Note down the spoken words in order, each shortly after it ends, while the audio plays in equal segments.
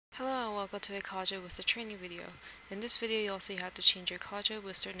welcome to a College of Worcester training video. In this video, you'll see how to change your College of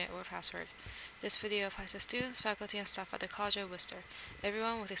Worcester network password. This video applies to students, faculty, and staff at the College of Worcester,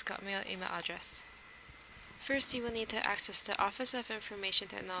 everyone with a ScotMail email address. First, you will need to access the Office of Information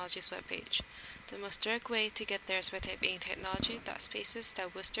Technology's webpage. The most direct way to get there is by typing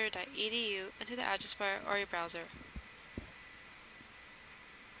technology.spaces.worcester.edu into the address bar or your browser.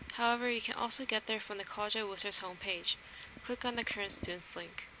 However, you can also get there from the College of Worcester's homepage. Click on the Current Students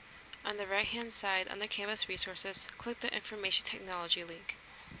link. On the right-hand side, under Campus Resources, click the Information Technology link.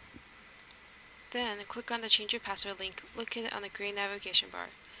 Then, click on the Change Your Password link located on the green navigation bar.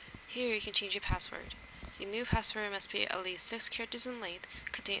 Here, you can change your password. Your new password must be at least 6 characters in length,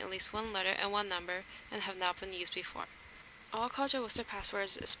 contain at least one letter and one number, and have not been used before. All College of Worcester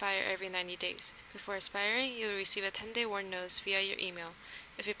passwords expire every 90 days. Before expiring, you will receive a 10-day warning notice via your email.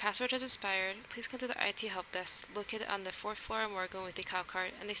 If your password has expired, please come to the IT help desk located on the 4th floor in Morgan with a call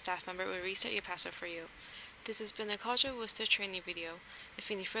card, and a staff member will reset your password for you. This has been a College of Worcester training video. If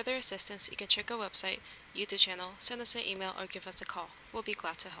you need further assistance, you can check our website, YouTube channel, send us an email, or give us a call. We'll be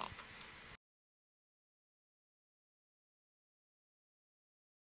glad to help.